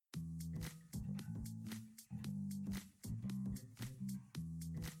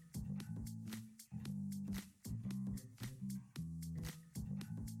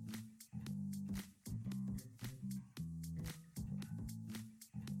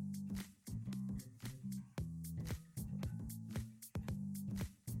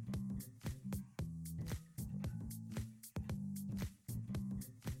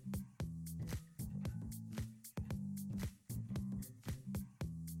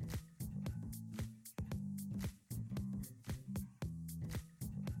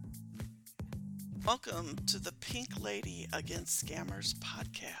Welcome to the Pink Lady Against Scammers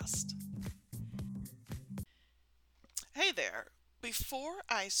podcast. Hey there. Before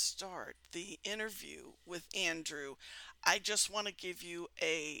I start the interview with Andrew, I just want to give you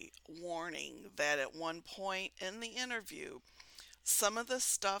a warning that at one point in the interview, some of the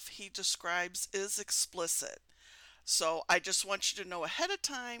stuff he describes is explicit. So I just want you to know ahead of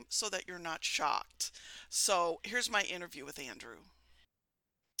time so that you're not shocked. So here's my interview with Andrew.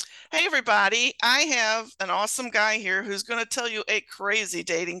 Hey everybody, I have an awesome guy here who's going to tell you a crazy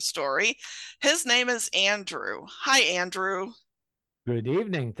dating story. His name is Andrew. Hi, Andrew. Good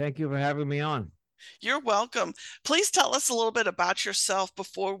evening. Thank you for having me on. You're welcome. Please tell us a little bit about yourself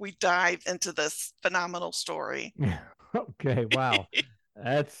before we dive into this phenomenal story. Okay, wow.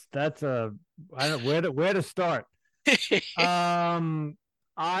 That's I don't where to start.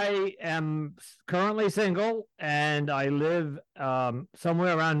 I am currently single and I live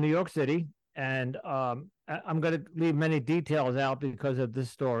somewhere around New York City, and I'm going to leave many details out because of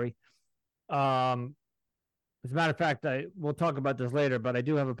this story. As a matter of fact, we'll talk about this later, but I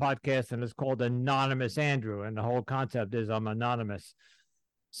do have a podcast and it's called Anonymous Andrew, and the whole concept is I'm anonymous.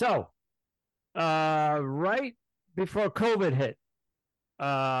 So, right before COVID hit,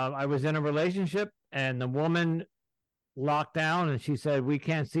 I was in a relationship and the woman locked down and she said, we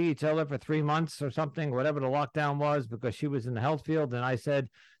can't see each other for 3 months or something, whatever the lockdown was, because she was in the health field. And I said,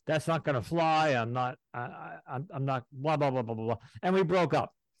 that's not going to fly. I'm not blah, blah, blah, blah, blah. And we broke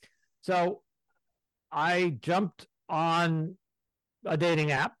up. So I jumped on a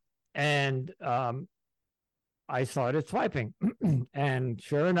dating app and I started swiping. And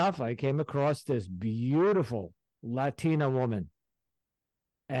sure enough, I came across this beautiful Latina woman.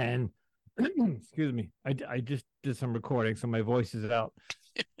 And excuse me, I just did some recording, so my voice is out.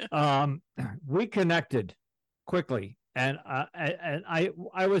 We connected quickly, and I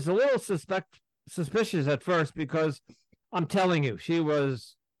was a little suspicious at first, because I'm telling you, she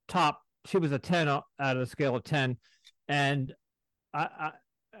was top. She was a 10 out of a scale of 10, and I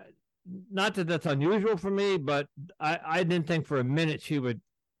not that that's unusual for me, but I didn't think for a minute she would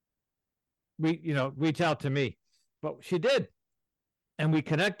reach out to me, but she did. And we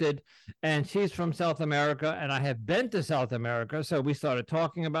connected, and she's from South America, and I have been to South America, so we started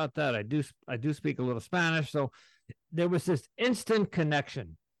talking about that. I do speak a little Spanish, so there was this instant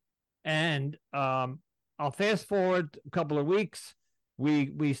connection. And I'll fast forward a couple of weeks. We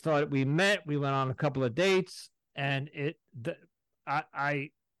met, we went on a couple of dates, and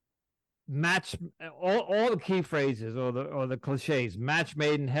I matched all the key phrases or the cliches. Match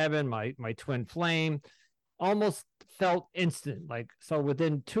made in heaven, my twin flame. Almost felt instant. Like, so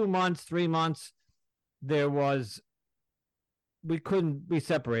within 2 months, 3 months, we couldn't be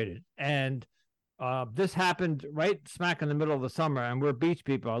separated. And this happened right smack in the middle of the summer, and we're beach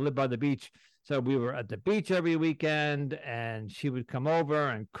people. I live by the beach. So we were at the beach every weekend, and she would come over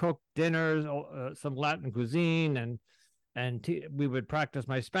and cook dinners, some Latin cuisine, and we would practice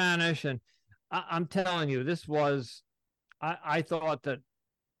my Spanish. And I'm telling you, this was, I thought that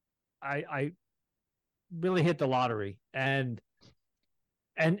I really hit the lottery, and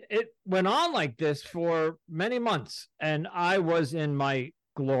it went on like this for many months, and I was in my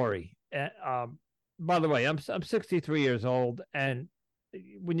glory. By the way, I'm 63 years old, and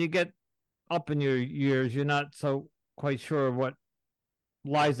when you get up in your years, you're not so quite sure what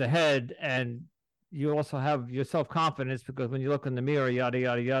lies ahead, and you also have your self-confidence, because when you look in the mirror, yada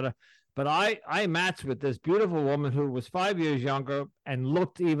yada yada. But I matched with this beautiful woman who was 5 years younger and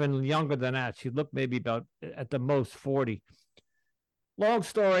looked even younger than that. She looked maybe about, at the most, 40. Long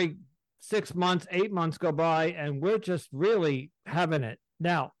story, 6 months, 8 months go by, and we're just really having it.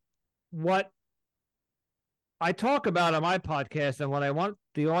 Now, what I talk about on my podcast, and what I want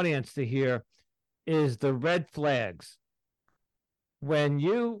the audience to hear, is the red flags. When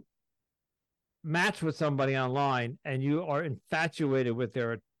you match with somebody online and you are infatuated with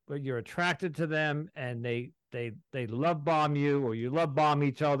you're attracted to them, and they love bomb you, or you love bomb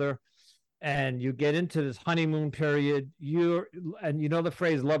each other, and you get into this honeymoon period, and you know the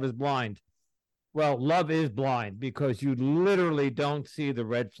phrase love is blind. Well, love is blind, because you literally don't see the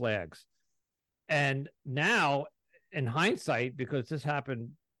red flags. And now, in hindsight, because this happened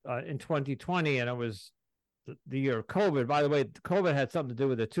in 2020, and it was the year of COVID. By the way, COVID had something to do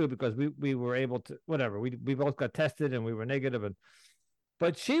with it too, because we were able to, whatever, we both got tested and we were negative.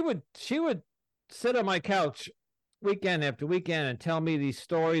 But she would sit on my couch weekend after weekend and tell me these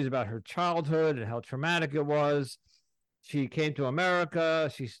stories about her childhood and how traumatic it was. She came to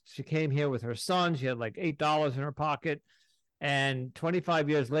America. She came here with her son. She had like $8 in her pocket. And 25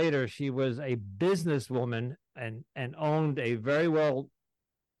 years later, she was a businesswoman and owned a very well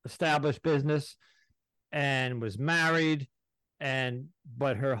established business. and was married,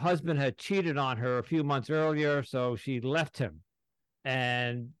 but her husband had cheated on her a few months earlier, so she left him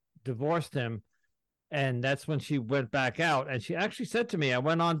and divorced him. And that's when she went back out. And she actually said to me, I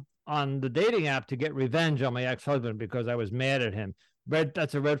went on the dating app to get revenge on my ex-husband because I was mad at him.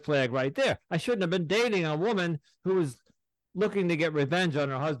 That's a red flag right there. I shouldn't have been dating a woman who was looking to get revenge on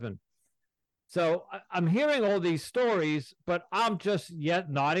her husband. So I'm hearing all these stories, but I'm just yet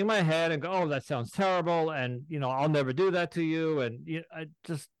nodding my head and go, "Oh, that sounds terrible," and I'll never do that to you, and I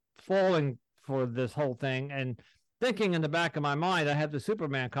just falling for this whole thing and thinking in the back of my mind, I have the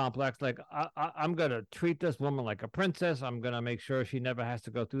Superman complex. Like I'm gonna treat this woman like a princess. I'm gonna make sure she never has to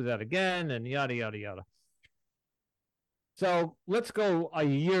go through that again, and yada yada yada. So let's go a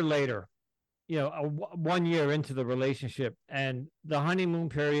year later. 1 year into the relationship, and the honeymoon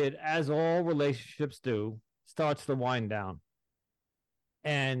period, as all relationships do, starts to wind down.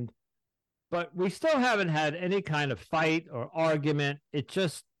 But we still haven't had any kind of fight or argument. It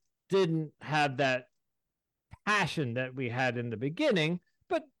just didn't have that passion that we had in the beginning,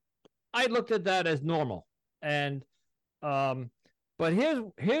 but I looked at that as normal. And but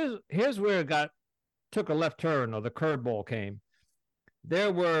here's where it took a left turn, or the curveball came.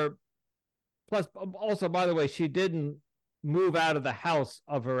 There were Plus, also, by the way, she didn't move out of the house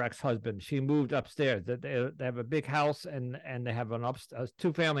of her ex-husband. She moved upstairs. They have a big house, and they have a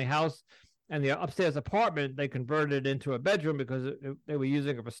two-family house, and the upstairs apartment they converted into a bedroom because they were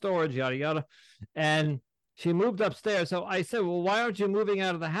using it for storage, yada yada. And she moved upstairs. So I said, "Well, why aren't you moving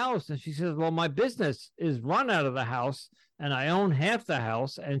out of the house?" And she says, "Well, my business is run out of the house, and I own half the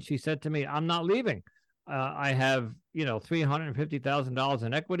house." And she said to me, "I'm not leaving. I have $350,000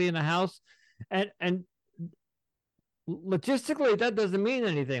 in equity in the house." And logistically, that doesn't mean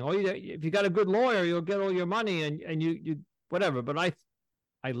anything. If you got a good lawyer, you'll get all your money, and you whatever. But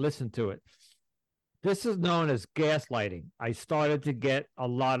I listened to it. This is known as gaslighting. I started to get a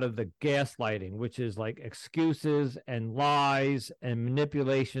lot of the gaslighting, which is like excuses and lies and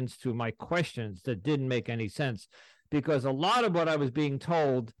manipulations to my questions that didn't make any sense, because a lot of what I was being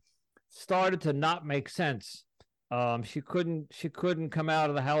told started to not make sense. She couldn't come out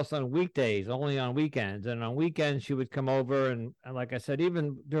of the house on weekdays, only on weekends. And on weekends, she would come over. And like I said,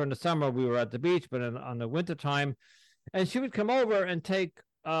 even during the summer, we were at the beach, but on the wintertime, and she would come over and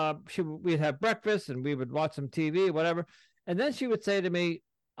we'd have breakfast and we would watch some TV, whatever. And then she would say to me,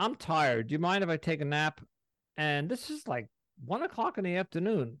 "I'm tired. Do you mind if I take a nap?" And this is like 1 o'clock in the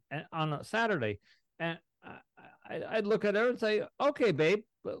afternoon on a Saturday. And I'd look at her and say, "Okay, babe,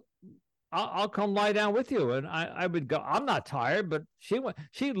 I'll come lie down with you." And I would go, "I'm not tired," but she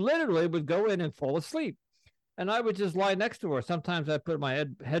literally would go in and fall asleep. And I would just lie next to her. Sometimes I put my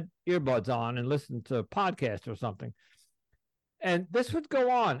head earbuds on and listen to a podcast or something. And this would go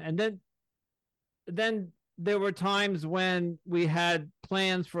on. And then there were times when we had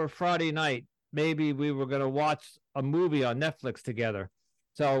plans for a Friday night. Maybe we were going to watch a movie on Netflix together.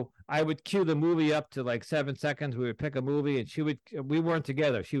 So I would cue the movie up to like 7 seconds. We would pick a movie, and we weren't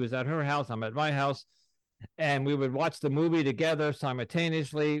together. She was at her house, I'm at my house, and we would watch the movie together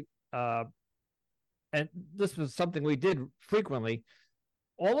simultaneously. And this was something we did frequently.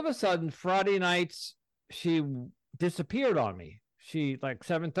 All of a sudden, Friday nights, she disappeared on me. She, like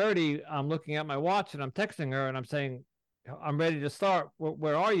 7:30, I'm looking at my watch and I'm texting her and I'm saying, "I'm ready to start.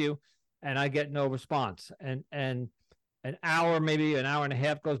 Where are you?" And I get no response. And an hour, maybe an hour and a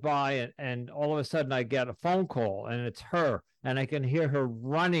half goes by, and all of a sudden I get a phone call, and it's her, and I can hear her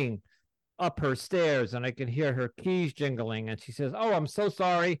running up her stairs, and I can hear her keys jingling, and she says, "Oh, I'm so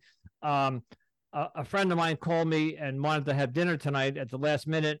sorry. A friend of mine called me and wanted to have dinner tonight at the last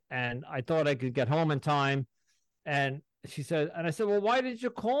minute, and I thought I could get home in time." And she said, and I said, "Well, why did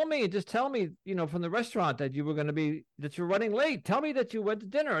you call me and just tell me, from the restaurant that you're running late? Tell me that you went to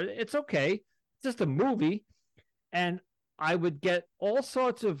dinner. It's okay. It's just a movie." And I would get all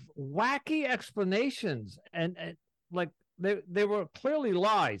sorts of wacky explanations, and like they were clearly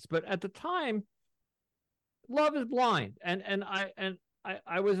lies. But at the time, love is blind, and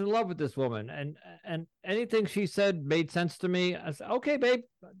I was in love with this woman, and anything she said made sense to me. I said, "Okay, babe,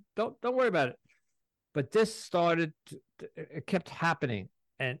 don't worry about it." But this it kept happening,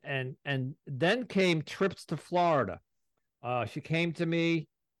 and then came trips to Florida. She came to me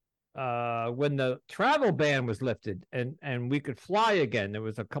when the travel ban was lifted, and we could fly again.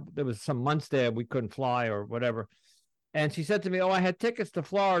 There was some months there we couldn't fly or whatever. And she said to me, "Oh, I had tickets to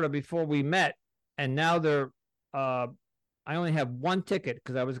Florida before we met, and now I only have one ticket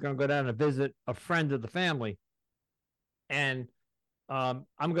because I was going to go down and visit a friend of the family. And I'm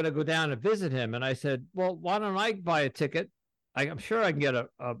going to go down and visit him." And I said, "Well, why don't I buy a ticket? I'm sure I can get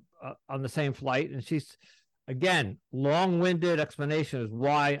a on the same flight, and she's again long-winded explanation is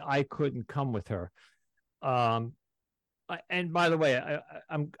why I couldn't come with her. And by the way,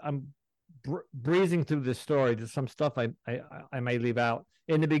 I'm breezing through this story. There's some stuff I may leave out.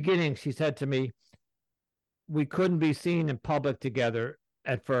 In the beginning, she said to me, we couldn't be seen in public together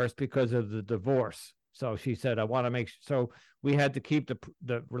at first because of the divorce. So she said, I want to make so we had to keep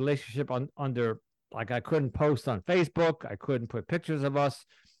the relationship under, like, I couldn't post on Facebook. I couldn't put pictures of us.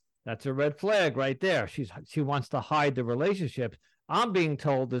 That's a red flag right there. She wants to hide the relationship. I'm being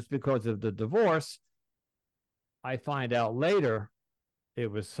told this because of the divorce. I find out later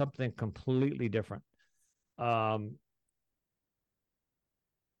it was something completely different. I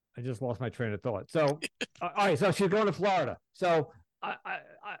just lost my train of thought. So, all right. So she's going to Florida. So,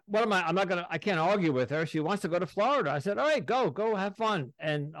 what am I? I'm not gonna. I can't argue with her. She wants to go to Florida. I said, all right, go, have fun.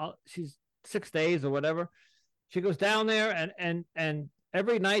 And she's 6 days or whatever. She goes down there, and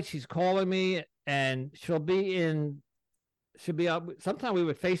every night she's calling me, and she'll be up. Sometime we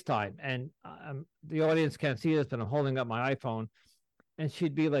would FaceTime, and the audience can't see this, but I'm holding up my iPhone, and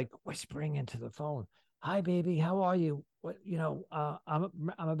she'd be like whispering into the phone, "Hi, baby, how are you? What,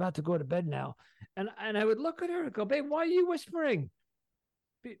 I'm about to go to bed now," and I would look at her and go, "Babe, why are you whispering?"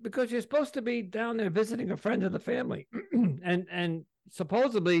 Because you're supposed to be down there visiting a friend of the family, and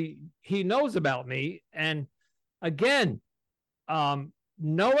supposedly he knows about me, and again,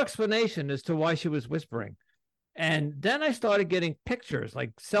 no explanation as to why she was whispering. And then I started getting pictures,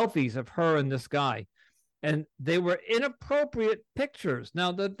 like selfies of her and this guy, and they were inappropriate pictures.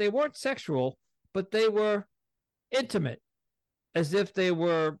 Now, they weren't sexual, but they were intimate, as if they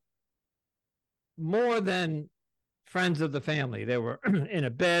were more than friends of the family. They were in a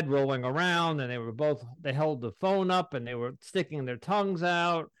bed rolling around, and they held the phone up, and they were sticking their tongues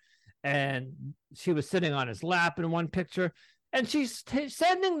out, and she was sitting on his lap in one picture, and she's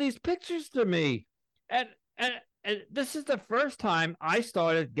sending these pictures to me, and this is the first time I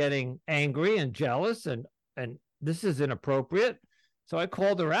started getting angry and jealous, and this is inappropriate. So I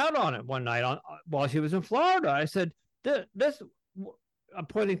called her out on it one night while she was in Florida. I said, "This," I'm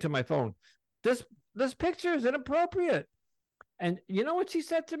pointing to my phone, this picture is inappropriate. And you know what she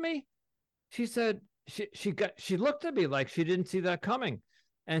said to me? She said she looked at me like she didn't see that coming,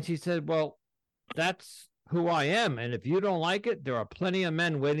 and she said, "Well, that's who I am, and if you don't like it, there are plenty of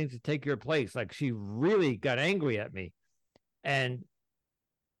men waiting to take your place." Like, she really got angry at me, and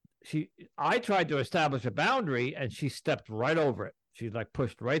I tried to establish a boundary, and she stepped right over it. She like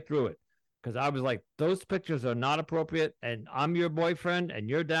pushed right through it, because I was like, those pictures are not appropriate, and I'm your boyfriend, and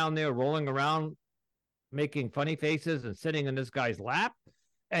you're down there rolling around making funny faces and sitting in this guy's lap,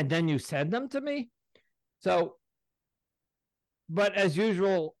 and then you send them to me. So, but as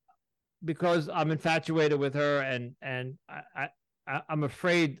usual, because I'm infatuated with her, and I'm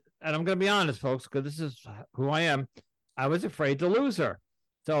afraid, and I'm going to be honest, folks, because this is who I am, I was afraid to lose her.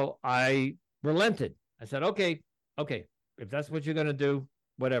 So I relented. I said, okay, if that's what you're going to do,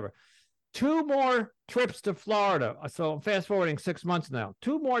 whatever. 2 more trips to Florida. So I'm fast forwarding 6 months now.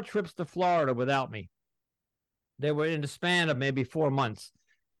 2 more trips to Florida without me. They were in the span of maybe 4 months.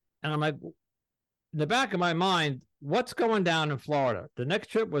 And I'm like, in the back of my mind, what's going down in Florida? The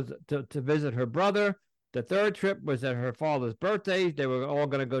next trip was to visit her brother. The third trip was at her father's birthday. They were all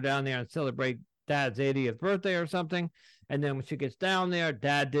going to go down there and celebrate Dad's 80th birthday or something. And then when she gets down there,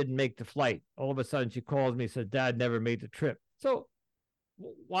 Dad didn't make the flight. All of a sudden, she calls me and said, Dad never made the trip. So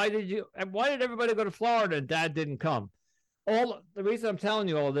why did everybody go to Florida and Dad didn't come? The reason I'm telling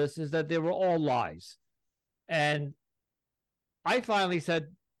you all this is that they were all lies. And I finally said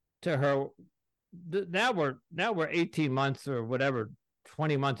to her, now we're 18 months or whatever,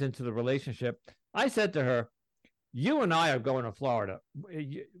 20 months into the relationship. I said to her, you and I are going to Florida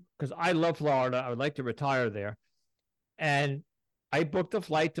because I love Florida. I would like to retire there. And I booked a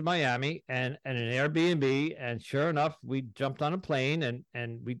flight to Miami and an Airbnb. And sure enough, we jumped on a plane and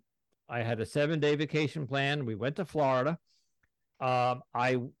I had a 7-day vacation plan. We went to Florida.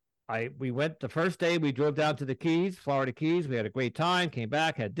 We went the first day, we drove down to the Keys, Florida Keys. We had a great time, came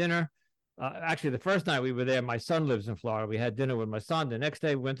back, had dinner. Actually, the first night we were there, my son lives in Florida. We had dinner with my son. The next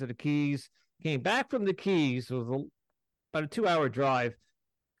day we went to the Keys, came back from the Keys. It was about a 2-hour drive.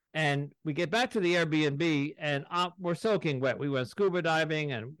 And we get back to the Airbnb and we're soaking wet. We went scuba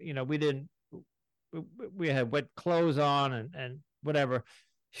diving and, we had wet clothes on and whatever.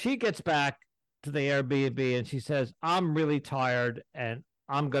 She gets back to the Airbnb and she says, I'm really tired and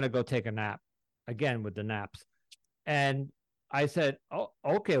I'm going to go take a nap, again with the naps. And I said, oh,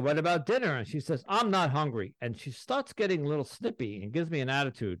 okay, what about dinner? And she says, I'm not hungry. And she starts getting a little snippy and gives me an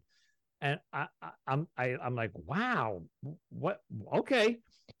attitude. And I'm like, wow, what? Okay.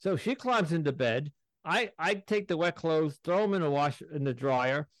 So she climbs into bed. I take the wet clothes, throw them in the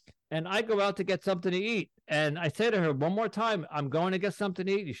dryer, and I go out to get something to eat. And I say to her one more time, I'm going to get something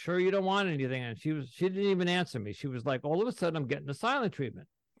to eat. You sure you don't want anything? And she didn't even answer me. She was like, all of a sudden, I'm getting the silent treatment.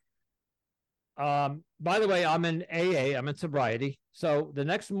 By the way, I'm in AA. I'm in sobriety. So the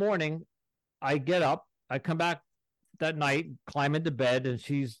next morning, I get up. I come back that night, climb into bed, and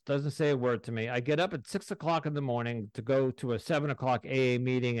she doesn't say a word to me. I get up at 6 o'clock in the morning to go to a 7 o'clock AA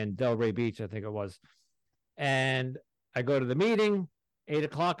meeting in Delray Beach, I think it was. And I go to the meeting, 8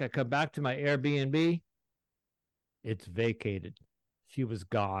 o'clock. I come back to my Airbnb. It's vacated. She was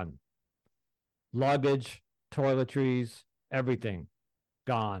gone. Luggage, toiletries, everything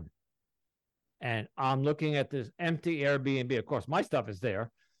gone. And I'm looking at this empty Airbnb. Of course, my stuff is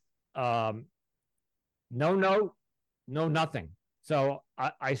there. No note, no nothing. So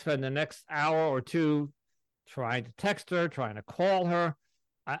I spend the next hour or two trying to text her, trying to call her.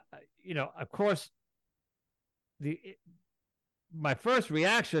 Of course, my first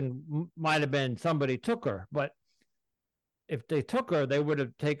reaction might have been somebody took her, but if they took her, they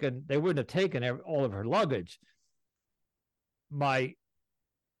wouldn't have taken all of her luggage. My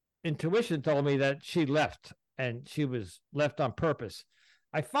intuition told me that she left, and she was left on purpose.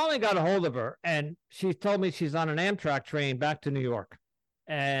 I finally got a hold of her, and she told me she's on an Amtrak train back to New York.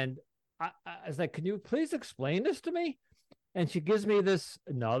 And I was like, can you please explain this to me? And she gives me this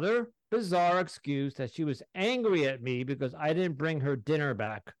another bizarre excuse that she was angry at me because I didn't bring her dinner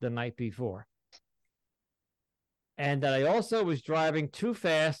back the night before. And that I also was driving too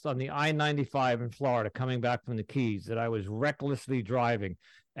fast on the I-95 in Florida coming back from the Keys, that I was recklessly driving.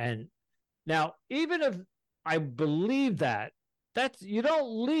 And now, even if I believe that's you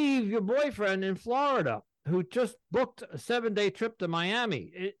don't leave your boyfriend in Florida who just booked a 7-day trip to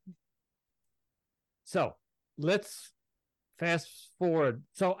Miami. So let's fast forward.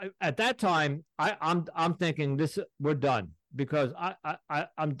 So at that time, I'm thinking we're done, because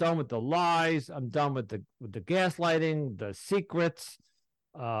I'm done with the lies. I'm done with the gaslighting, the secrets,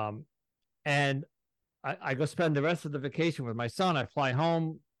 and I go spend the rest of the vacation with my son. I fly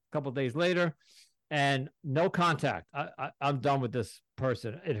home a couple of days later, and no contact. I'm done with this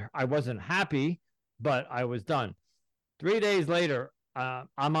person. I wasn't happy, but I was done. 3 days later,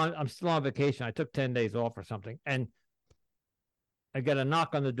 I'm still on vacation. I took 10 days off or something, and I get a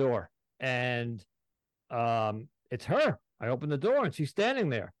knock on the door, and it's her. I open the door, and she's standing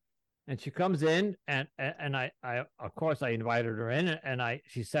there, and she comes in, and I of course I invited her in, and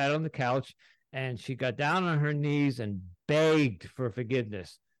she sat on the couch, and she got down on her knees and begged for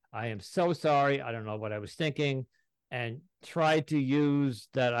forgiveness. I am so sorry. I don't know what I was thinking, and tried to use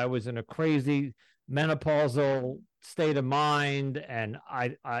that I was in a crazy menopausal state of mind, and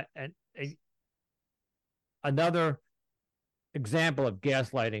another example of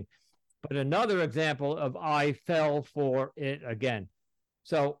gaslighting, but another example of I fell for it again.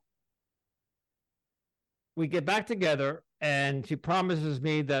 So we get back together, and she promises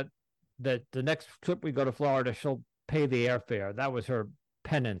me that the next trip we go to Florida, she'll pay the airfare. That was her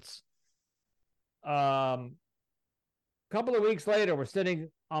penance. Couple of weeks later, we're sitting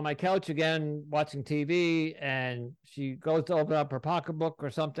on my couch again watching TV, and she goes to open up her pocketbook or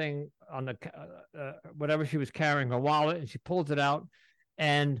something on the whatever she was carrying, her wallet, and she pulls it out,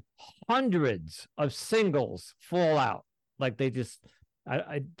 and hundreds of singles fall out. Like they just,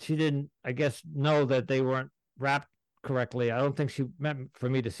 she didn't, I guess, know that they weren't wrapped correctly. I don't think she meant for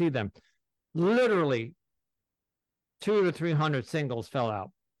me to see them. Literally 200 to 300 singles fell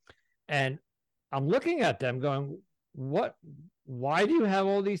out, and I'm looking at them going, why do you have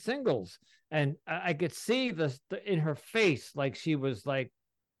all these singles? And I could see this in her face, like she was like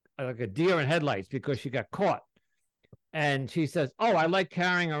a deer in headlights, because she got caught. And she says, oh, I like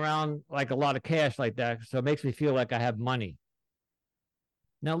carrying around like a lot of cash like that, so it makes me feel like I have money.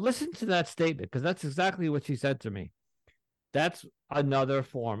 Now listen to that statement, because that's exactly what she said to me. That's another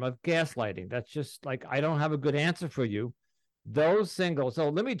form of gaslighting. That's just like, I don't have a good answer for you. Those singles. So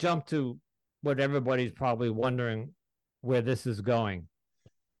let me jump to what everybody's probably wondering where this is going.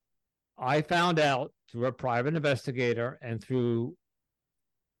 I found out through a private investigator and through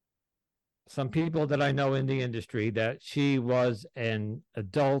some people that I know in the industry that she was an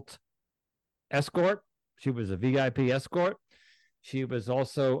adult escort. She was a VIP escort. She was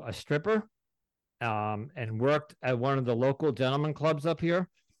also a stripper, and worked at one of the local gentleman clubs up here.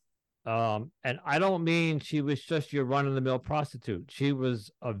 And I don't mean she was just your run-of-the-mill prostitute. She was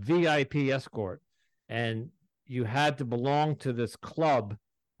a VIP escort, and you had to belong to this club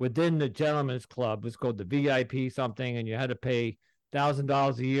within the gentleman's club. It was called the VIP something, and you had to pay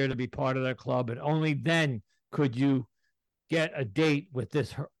 $1,000 a year to be part of their club, and only then could you get a date with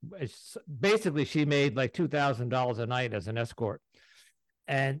this. Basically, she made like $2,000 a night as an escort,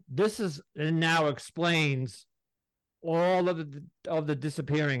 and now explains all of the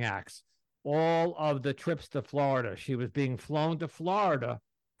disappearing acts, all of the trips to Florida. She was being flown to Florida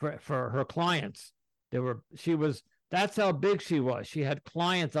for her clients. That's how big she was. She had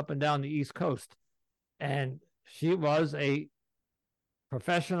clients up and down the East Coast, and she was a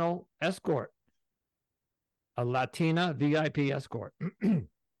professional escort, a Latina VIP escort.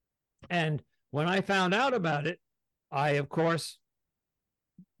 And when I found out about it, I, of course,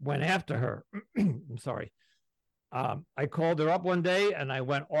 went after her. I'm sorry. I called her up one day and I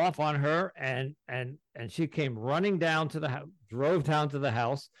went off on her, and she came running down to the house, drove down to the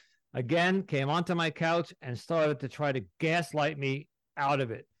house, again, came onto my couch and started to try to gaslight me out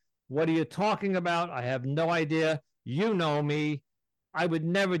of it. What are you talking about? I have no idea. You know me. I would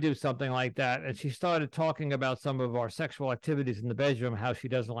never do something like that. And she started talking about some of our sexual activities in the bedroom, how she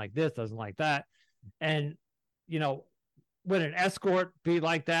doesn't like this, doesn't like that. And, would an escort be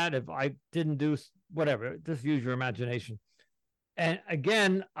like that if I didn't do whatever? Just use your imagination. And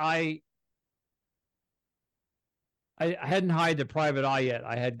again, I hadn't hired the private eye yet.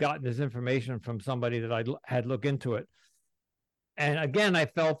 I had gotten this information from somebody that I had looked into it. And again, I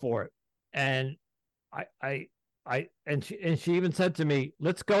fell for it. And she even said to me,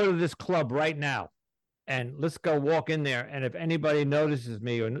 let's go to this club right now and let's go walk in there. And if anybody notices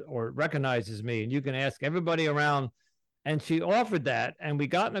me or recognizes me, and you can ask everybody around. And she offered that, and we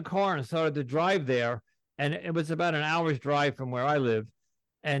got in a car and started to drive there. And it was about an hour's drive from where I live.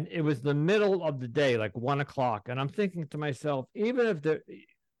 And it was the middle of the day, like 1:00. And I'm thinking to myself, even if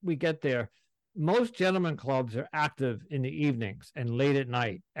we get there, most gentlemen clubs are active in the evenings and late at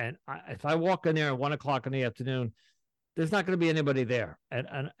night. And if I walk in there at 1:00 in the afternoon, there's not going to be anybody there.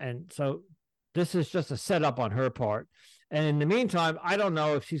 And so this is just a setup on her part. And in the meantime, I don't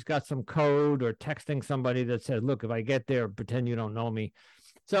know if she's got some code or texting somebody that says, look, if I get there, pretend you don't know me.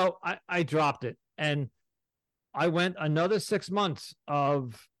 So I dropped it. And I went another 6 months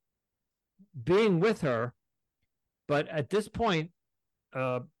of being with her. But at this point,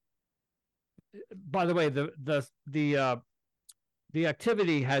 by the way, the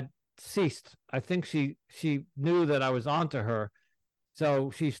activity had ceased. I think she knew that I was onto her.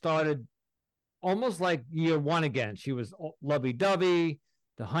 So she started almost like year one again. She was lovey-dovey.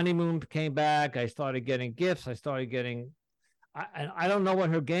 The honeymoon came back. I started getting gifts. I don't know what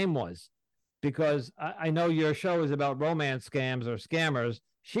her game was, because I know your show is about romance scams or scammers.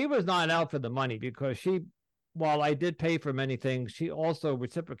 She was not out for the money, because while I did pay for many things, she also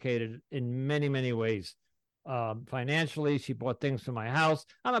reciprocated in many, many ways. Financially, she bought things for my house.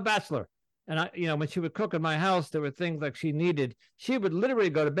 I'm a bachelor. And when she would cook in my house, there were things like she needed. She would literally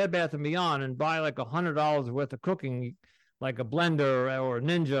go to Bed Bath & Beyond and buy like $100 worth of cooking, like a blender or a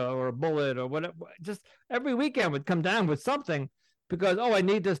Ninja or a Bullet or whatever. Just every weekend would come down with something because, I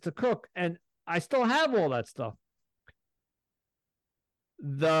need this to cook. And I still have all that stuff.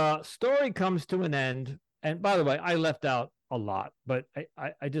 The story comes to an end. And by the way, I left out a lot, but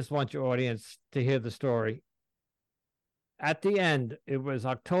I just want your audience to hear the story. At the end, it was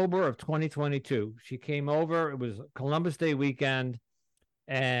October of 2022. She came over. It was Columbus Day weekend,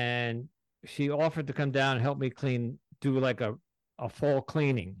 and she offered to come down and help me do like a fall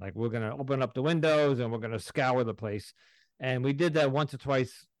cleaning. Like, we're going to open up the windows and we're going to scour the place. And we did that once or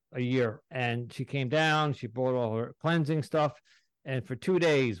twice a year. And she came down. She brought all her cleansing stuff. And for 2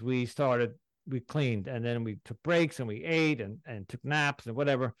 days, we cleaned. And then we took breaks and we ate and took naps and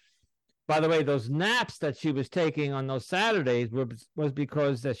whatever. By the way, those naps that she was taking on those Saturdays was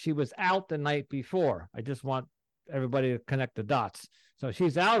because that she was out the night before. I just want everybody to connect the dots. So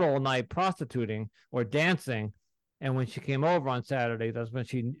she's out all night prostituting or dancing, and when she came over on Saturday, that's when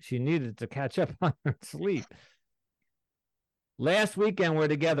she needed to catch up on her sleep. Last weekend we're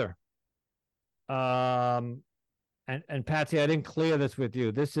together. And Patsy, I didn't clear this with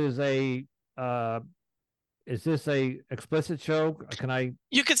you. This is is this a explicit show? Can I?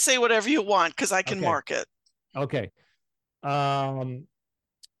 You could say whatever you want, because I can mark it. Okay. Oh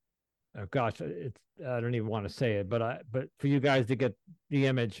gosh, I don't even want to say it, but for you guys to get the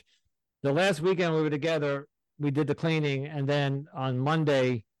image, the last weekend we were together, we did the cleaning, and then on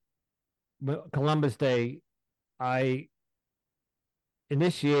Monday, Columbus Day, I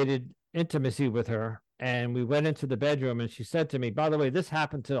initiated intimacy with her, and we went into the bedroom, and she said to me, by the way, this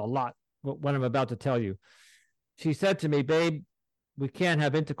happened to a lot, what I'm about to tell you. She said to me, babe, we can't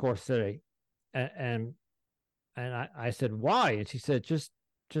have intercourse today. And I said, why? And she said, just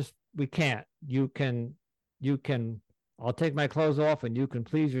we can't. You can I'll take my clothes off and you can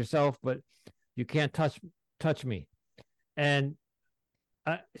please yourself, but you can't touch me. And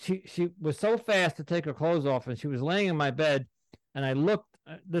she was so fast to take her clothes off, and she was laying in my bed, and I looked.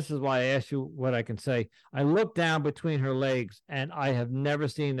 This is why I asked you what I can say. I looked down between her legs, and I have never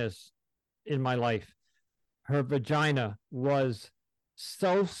seen this in my life. Her vagina was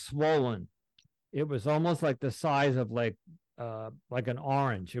so swollen; it was almost like the size of like an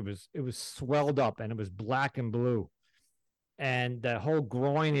orange. It was swelled up, and it was black and blue, and the whole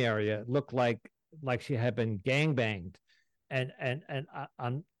groin area looked like she had been gangbanged. And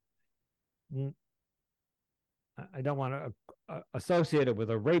I don't want to associate it with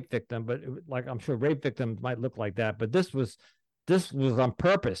a rape victim, but like I'm sure rape victims might look like that. But this was on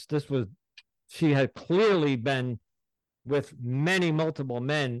purpose. She had clearly been with many multiple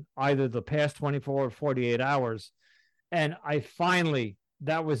men, either the past 24 or 48 hours. And I finally,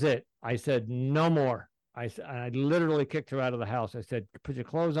 that was it. I said, no more. I literally kicked her out of the house. I said, put your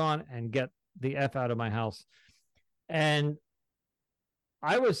clothes on and get the F out of my house. And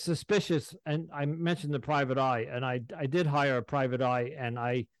I was suspicious, and I mentioned the private eye, and I did hire a private eye, and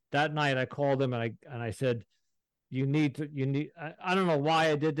that night I called him and I said, you need. I don't know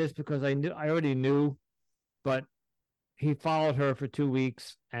why I did this, because I already knew, but he followed her for 2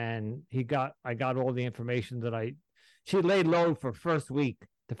 weeks, and I got all the information that she laid low for first week.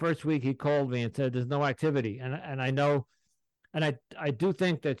 The first week he called me and said there's no activity, and I know, and I do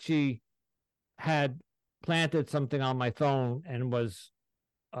think that she had planted something on my phone and was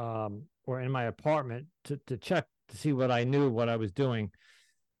or in my apartment to check to see what I knew, what I was doing.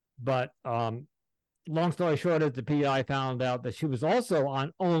 But long story short is the PI found out that she was also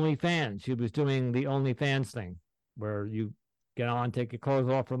on OnlyFans. She was doing the OnlyFans thing where you get on, take your clothes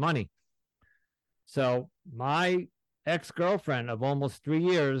off for money. So my ex-girlfriend of almost 3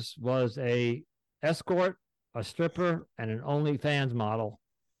 years was a escort, a stripper, and an OnlyFans model,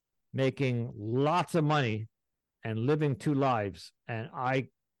 making lots of money and living two lives. And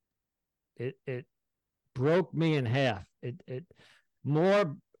it broke me in half. It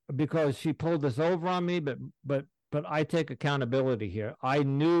more because she pulled this over on me, but I take accountability here. I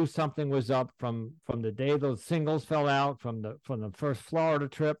knew something was up from the day those singles fell out, from the first Florida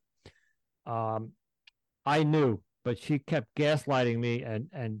trip. I knew, but she kept gaslighting me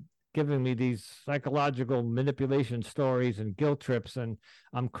and giving me these psychological manipulation stories and guilt trips, and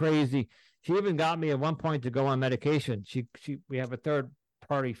I'm crazy. She even got me at one point to go on medication. We have a third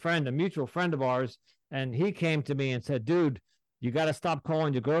party friend, a mutual friend of ours, and he came to me and said, dude, you got to stop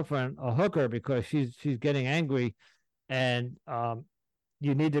calling your girlfriend a hooker because she's getting angry, and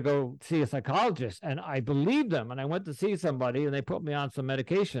you need to go see a psychologist. And I believed them, and I went to see somebody, and they put me on some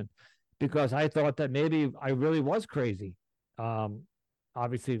medication because I thought that maybe I really was crazy.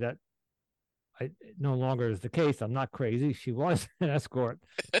 Obviously that no longer is the case. I'm not crazy. She was an escort.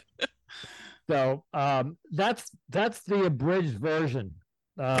 So that's the abridged version.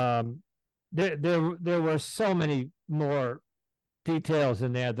 There were so many more details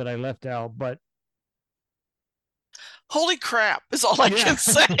in there that I left out, but holy crap is all I can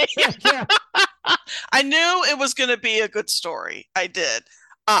say. Yeah. I knew it was going to be a good story. I did.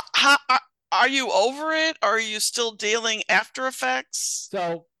 Are you over it? Or are you still dealing after effects?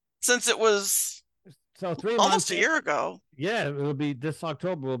 So since it was 3 months, almost a year ago. Yeah, it will be this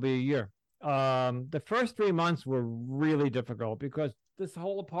October will be a year. The first 3 months were really difficult because this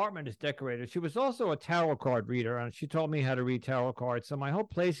whole apartment is decorated. She was also a tarot card reader, and she taught me how to read tarot cards. So my whole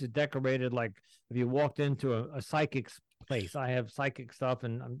place is decorated like if you walked into a psychic's place. I have psychic stuff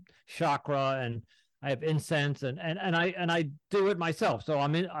and chakra, and I have incense, and I do it myself. So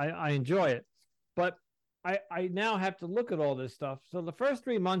I enjoy it, but I now have to look at all this stuff. So the first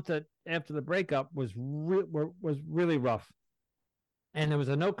 3 months after the breakup was really rough. And there was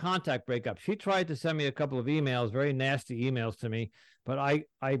a no contact breakup. She tried to send me a couple of emails, very nasty emails to me, but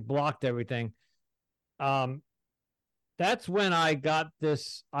I blocked everything. That's when I got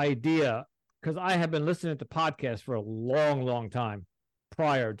this idea, because I have been listening to podcasts for a long time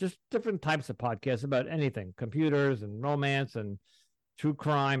prior, just different types of podcasts about anything, computers and romance and true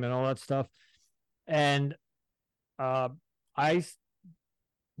crime and all that stuff. And I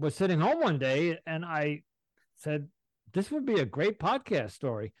was sitting home one day and I said, this would be a great podcast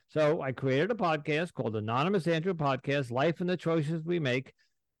story. So I created a podcast called Anonymous Andrew Podcast, Life and the Choices We Make.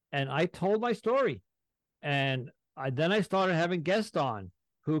 And I told my story. And then I started having guests on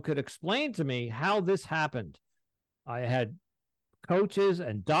who could explain to me how this happened. I had coaches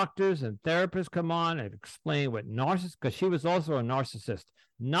and doctors and therapists come on and explain what narcissist, because she was also a narcissist.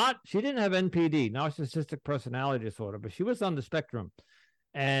 She didn't have NPD, narcissistic personality disorder, but she was on the spectrum.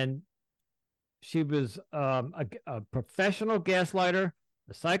 And She was a professional gaslighter,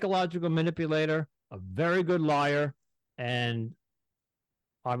 a psychological manipulator, a very good liar, and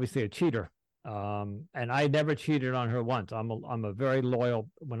obviously a cheater. And I never cheated on her once. I'm a very loyal.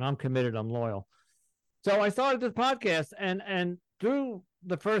 When I'm committed, I'm loyal. So I started this podcast, and through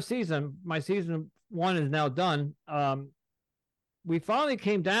the first season, my season one is now done. We finally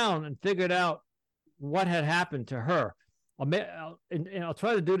came down and figured out what had happened to her. I'll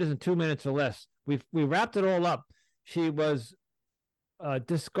try to do this in 2 minutes or less. We wrapped it all up. She was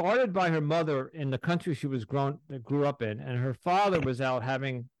discarded by her mother in the country she grew up in, and her father was out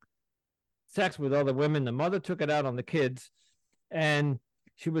having sex with other women. The mother took it out on the kids, and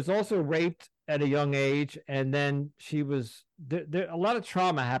she was also raped at a young age. And then she was a lot of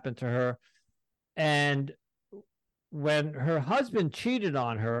trauma happened to her, and when her husband cheated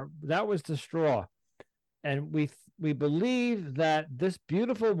on her, that was the straw. And we believe that this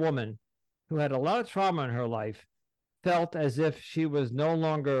beautiful woman who had a lot of trauma in her life felt as if she was no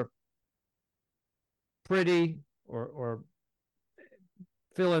longer pretty, or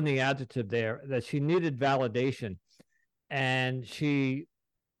fill in the adjective there, that she needed validation. And she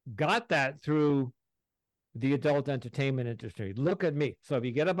got that through the adult entertainment industry. Look at me. So if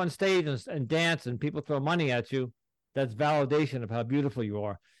you get up on stage and dance and people throw money at you, that's validation of how beautiful you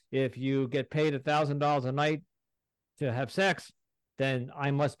are. If you get paid $1,000 a night to have sex, then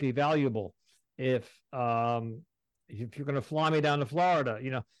I must be valuable. If you're going to fly me down to Florida,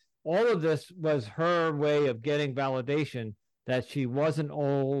 all of this was her way of getting validation that she wasn't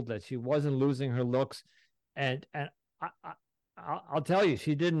old, that she wasn't losing her looks. And I'll tell you,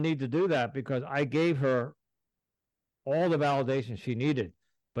 she didn't need to do that, because I gave her all the validation she needed,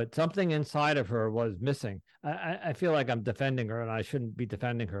 but something inside of her was missing. I feel like I'm defending her, and I shouldn't be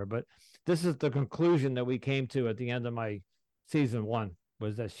defending her, but this is the conclusion that we came to at the end of my season one,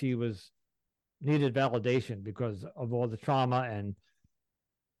 was that she needed validation because of all the trauma. And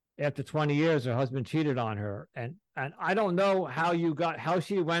after 20 years, her husband cheated on her. And I don't know how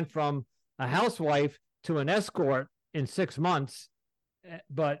she went from a housewife to an escort in 6 months,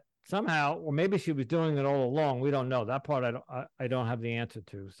 but somehow, or maybe she was doing it all along. We don't know. That part I don't have the answer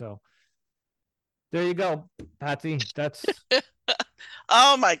to. So there you go, Patsy. That's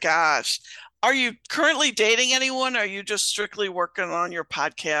Oh my gosh. Are you currently dating anyone? Or are you just strictly working on your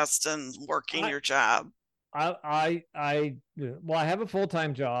podcast and working I your job? well, I have a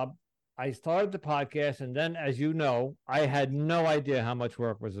full-time job. I started the podcast, and then, as you know, I had no idea how much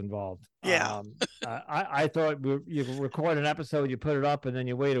work was involved. Yeah. I thought you record an episode, you put it up, and then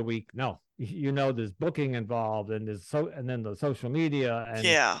you wait a week. No, there's booking involved, and and then the social media and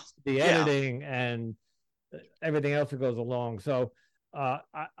Yeah. the Yeah. editing and everything else that goes along. So,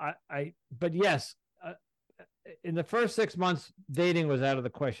 but yes, in the first 6 months, dating was out of the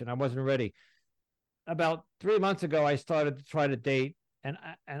question. I wasn't ready. About 3 months ago, I started to try to date, and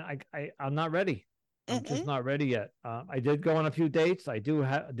I'm not ready. I'm just Mm-hmm. not ready yet. I did go on a few dates.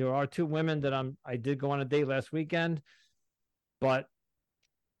 There are two women that I did go on a date last weekend, but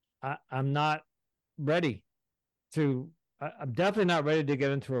I'm not ready I'm definitely not ready to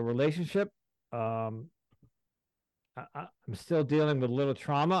get into a relationship. Um, I'm still dealing with a little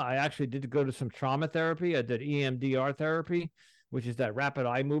trauma. I actually did go to some trauma therapy. I did EMDR therapy, which is that rapid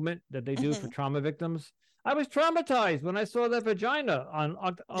eye movement that they do for Mm-hmm. trauma victims. I was traumatized when I saw that vagina on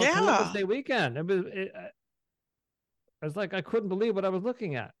Columbus Yeah. Day weekend. It was like I couldn't believe what I was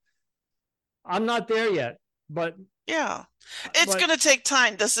looking at. I'm not there yet, but Yeah. It's but going to take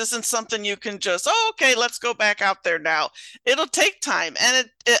time. This isn't something you can just, oh, okay, let's go back out there now. It'll take time, and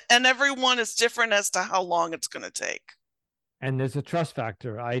and everyone is different as to how long it's going to take. and there's a trust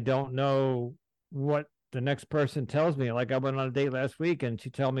factor. I don't know what the next person tells me. Like, I went on a date last week, and she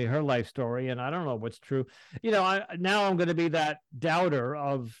told me her life story, and I don't know what's true. Now I'm going to be that doubter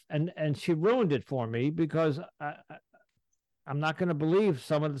and she ruined it for me, because I'm not going to believe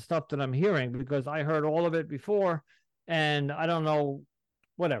some of the stuff that I'm hearing, because I heard all of it before, and I don't know.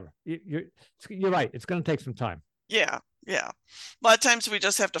 Whatever. You're right. It's going to take some time. Yeah. Yeah. A lot of times we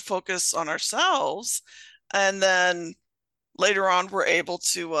just have to focus on ourselves, and then later on we're able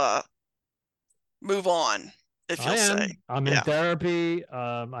to move on, if I you'll say. am. I'm in Yeah. therapy.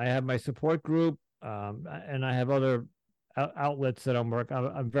 I have my support group, and I have other outlets that I'm working.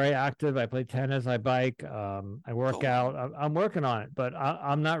 I'm very active. I play tennis. I bike. I work Cool. out. I'm working on it, but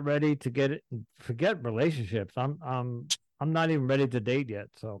I'm not ready to forget relationships. I'm not even ready to date yet.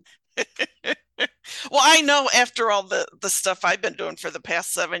 So Well, I know after all the stuff I've been doing for the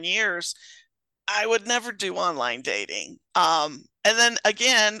past 7 years, I would never do online dating. And then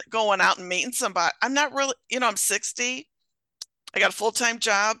again, going out and meeting somebody. I'm not really, I'm 60. I got a full-time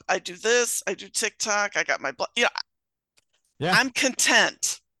job. I do this. I do TikTok. I got my blog. Yeah, I'm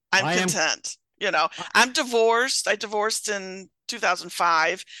content. I'm I am. content. I, I'm divorced. I divorced in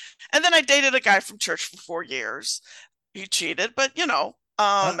 2005. And then I dated a guy from church for 4 years. He cheated, but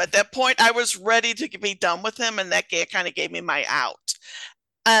uh, at that point I was ready to be done with him, and that guy kind of gave me my out.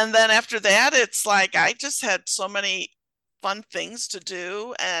 And then after that, it's like I just had so many fun things to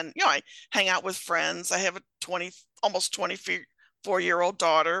do. And, I hang out with friends. I have a 20, almost 24-year-old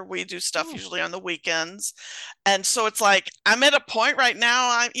daughter. We do stuff oh, usually on the weekends. And so it's like I'm at a point right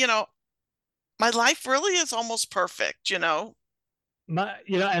now, my life really is almost perfect. and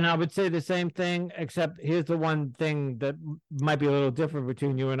I would say the same thing, except here's the one thing that might be a little different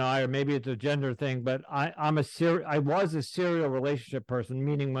between you and I, or maybe it's a gender thing. But I was a serial relationship person,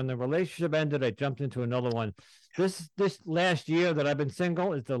 meaning when the relationship ended, I jumped into another one. This last year that I've been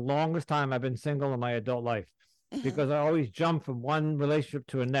single is the longest time I've been single in my adult life, Hmm. because I always jump from one relationship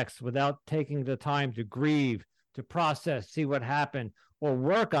to the next without taking the time to grieve, to process, see what happened, or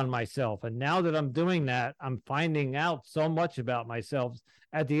work on myself. And now that I'm doing that, I'm finding out so much about myself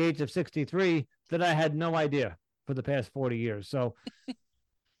at the age of 63 that I had no idea for the past 40 years. So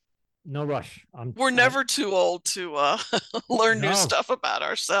no rush. We're I never too old to learn new no, stuff about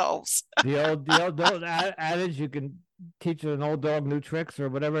ourselves. the old adage, you can teach an old dog new tricks or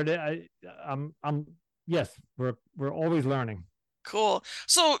whatever it is. I'm yes, we're always learning. Cool.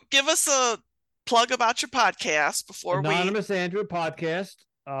 So give us a plug about your podcast before we. Anonymous Andrew podcast.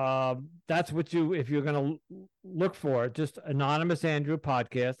 That's what you, if you're going to look for it, just Anonymous Andrew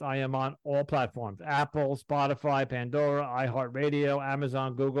podcast. I am on all platforms: Apple, Spotify, Pandora, iHeartRadio,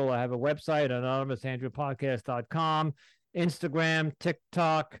 Amazon, Google. I have a website, anonymousandrewpodcast.com, Instagram,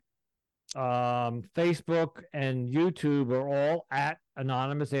 TikTok, Facebook, and YouTube are all at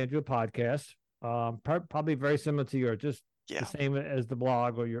Anonymous Andrew podcast. Probably very similar to yours, just the Yeah, same as the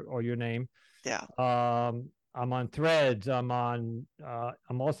blog or your name. yeah. I'm on Threads. I'm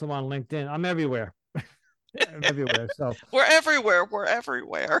also on LinkedIn. I'm everywhere. I'm everywhere. So, We're everywhere. We're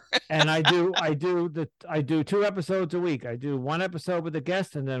everywhere. and I do 2 episodes a week. I do one episode with a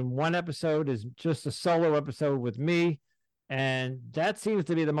guest, and then one episode is just a solo episode with me. And that seems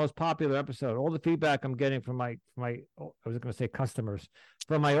to be the most popular episode. All the feedback I'm getting from my I was going to say customers,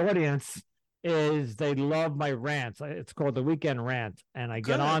 from my audience, is they love my rants. It's called the weekend rant, and I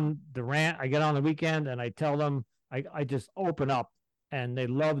get Good. on the rant. I get on the weekend, and I tell them, I just open up, and they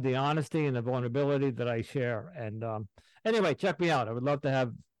love the honesty and the vulnerability that I share. And anyway, check me out. I would love to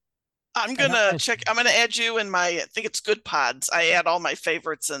have. I'm And, gonna and, check. I'm gonna add you in my. I think it's Good Pods. I add all my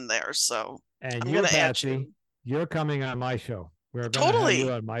favorites in there, so and I'm you, gonna add Patsy, you. you're coming on my show. We're going to have you Totally,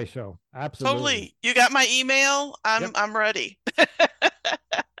 on my show. Absolutely. totally. You got my email. I'm Yep. I'm ready.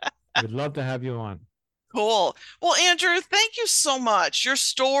 We'd love to have you on. Cool. Well, Andrew, thank you so much. Your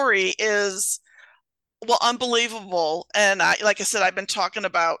story is unbelievable. And like I said, I've been talking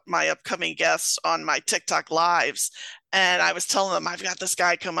about my upcoming guests on my TikTok lives. And I was telling them I've got this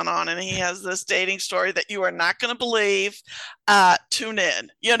guy coming on and he has this dating story that you are not going to believe. Tune in.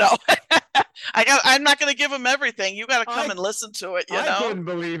 I'm not going to give him everything. You got to come I and listen to it, you I know? couldn't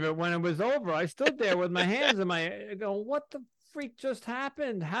believe it when it was over. I stood there with my hands in my going, what the freak just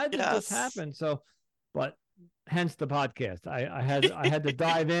happened? How did this Yes. happen? So, but hence the podcast. I had to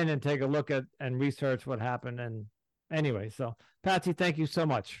dive in and take a look at and research what happened. And anyway, so Patsy, thank you so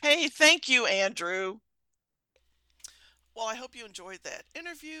much. Hey, thank you, Andrew. Well, I hope you enjoyed that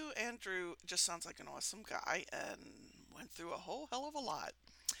interview. Andrew just sounds like an awesome guy and went through a whole hell of a lot.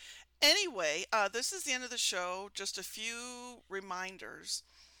 Anyway, this is the end of the show. Just a few reminders.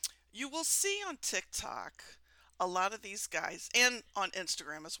 You will see on TikTok a lot of these guys, and on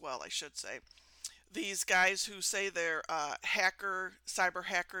Instagram as well, I should say. These guys who say they're cyber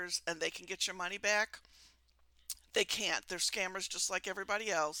hackers, and they can get your money back. They can't. They're scammers just like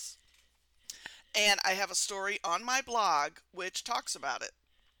everybody else. And I have a story on my blog which talks about it.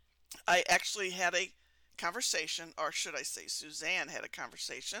 I actually had a conversation, or should I say, Suzanne had a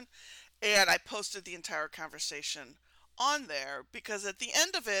conversation, and I posted the entire conversation on there because at the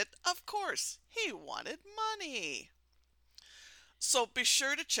end of it, of course, he wanted money. So be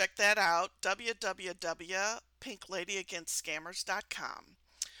sure to check that out, www.pinkladyagastscammers.com.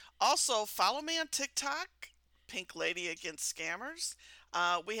 Also, follow me on TikTok, Pink Lady Against Scammers.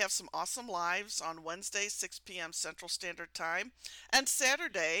 We have some awesome lives on Wednesday, 6 p.m. Central Standard Time, and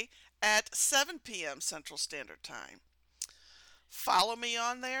Saturday at 7 p.m. Central Standard Time. Follow me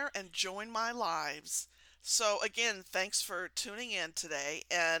on there and join my lives. So, again, thanks for tuning in today.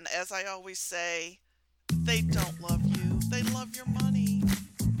 And as I always say,